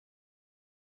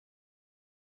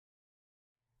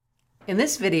In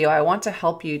this video, I want to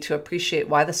help you to appreciate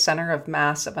why the center of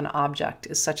mass of an object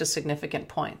is such a significant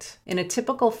point. In a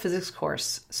typical physics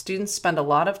course, students spend a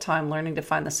lot of time learning to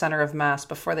find the center of mass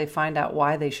before they find out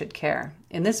why they should care.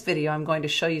 In this video, I'm going to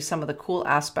show you some of the cool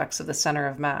aspects of the center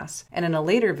of mass, and in a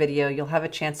later video, you'll have a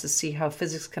chance to see how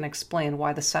physics can explain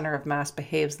why the center of mass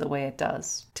behaves the way it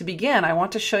does. To begin, I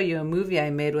want to show you a movie I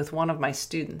made with one of my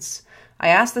students. I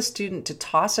asked the student to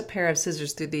toss a pair of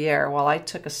scissors through the air while I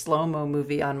took a slow-mo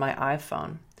movie on my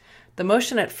iPhone. The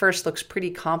motion at first looks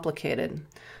pretty complicated,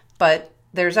 but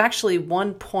there's actually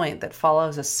one point that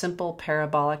follows a simple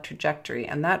parabolic trajectory,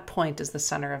 and that point is the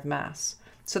center of mass.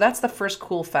 So that's the first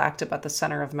cool fact about the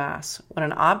center of mass. When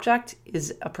an object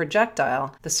is a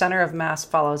projectile, the center of mass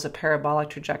follows a parabolic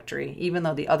trajectory, even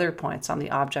though the other points on the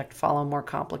object follow more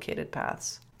complicated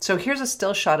paths. So here's a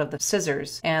still shot of the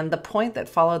scissors, and the point that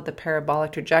followed the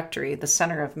parabolic trajectory, the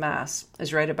center of mass,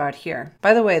 is right about here.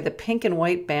 By the way, the pink and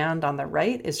white band on the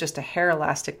right is just a hair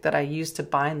elastic that I used to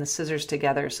bind the scissors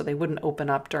together so they wouldn't open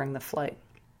up during the flight.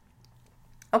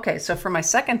 Okay, so for my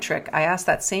second trick, I asked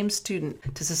that same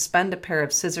student to suspend a pair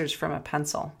of scissors from a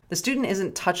pencil. The student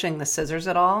isn't touching the scissors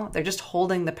at all, they're just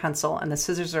holding the pencil, and the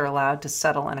scissors are allowed to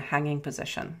settle in a hanging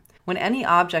position. When any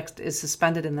object is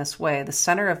suspended in this way, the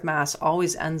center of mass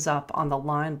always ends up on the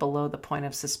line below the point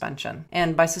of suspension.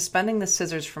 And by suspending the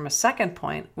scissors from a second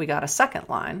point, we got a second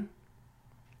line.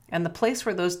 And the place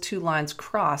where those two lines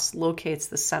cross locates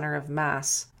the center of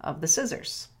mass of the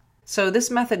scissors. So this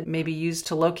method may be used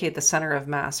to locate the center of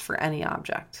mass for any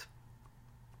object.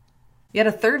 Yet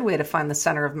a third way to find the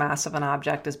center of mass of an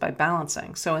object is by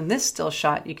balancing. So in this still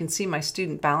shot, you can see my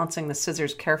student balancing the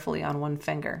scissors carefully on one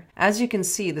finger. As you can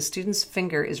see, the student's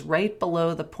finger is right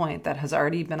below the point that has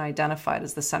already been identified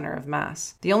as the center of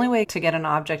mass. The only way to get an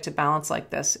object to balance like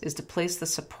this is to place the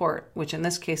support, which in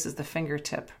this case is the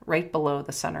fingertip, right below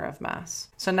the center of mass.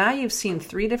 So now you've seen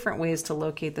 3 different ways to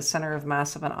locate the center of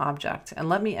mass of an object, and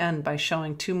let me end by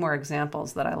showing 2 more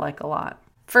examples that I like a lot.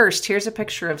 First, here's a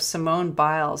picture of Simone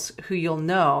Biles, who you'll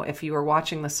know if you were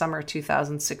watching the summer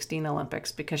 2016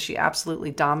 Olympics because she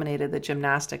absolutely dominated the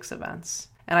gymnastics events.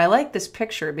 And I like this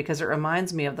picture because it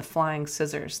reminds me of the flying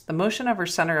scissors. The motion of her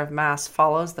center of mass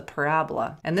follows the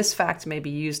parabola, and this fact may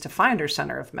be used to find her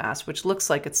center of mass, which looks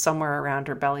like it's somewhere around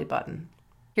her belly button.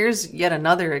 Here's yet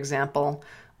another example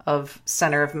of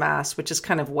center of mass, which is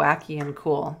kind of wacky and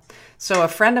cool. So a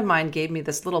friend of mine gave me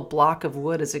this little block of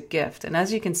wood as a gift, and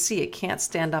as you can see, it can't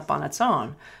stand up on its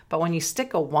own. But when you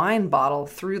stick a wine bottle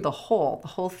through the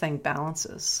whole thing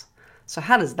balances. So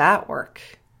how does that work?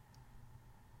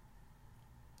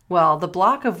 Well, the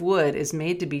block of wood is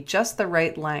made to be just the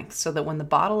right length so that when the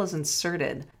bottle is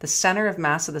inserted, the center of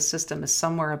mass of the system is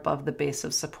somewhere above the base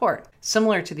of support,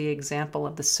 similar to the example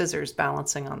of the scissors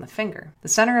balancing on the finger. The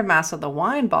center of mass of the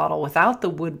wine bottle without the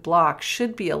wood block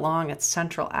should be along its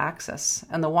central axis,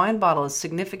 and the wine bottle is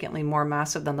significantly more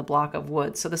massive than the block of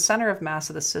wood, so the center of mass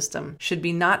of the system should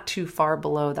be not too far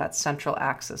below that central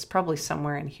axis, probably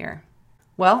somewhere in here.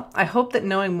 Well, I hope that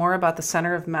knowing more about the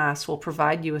center of mass will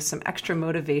provide you with some extra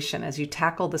motivation as you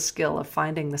tackle the skill of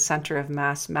finding the center of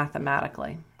mass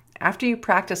mathematically. After you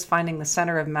practice finding the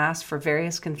center of mass for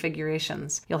various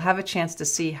configurations, you'll have a chance to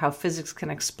see how physics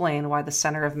can explain why the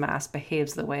center of mass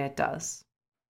behaves the way it does.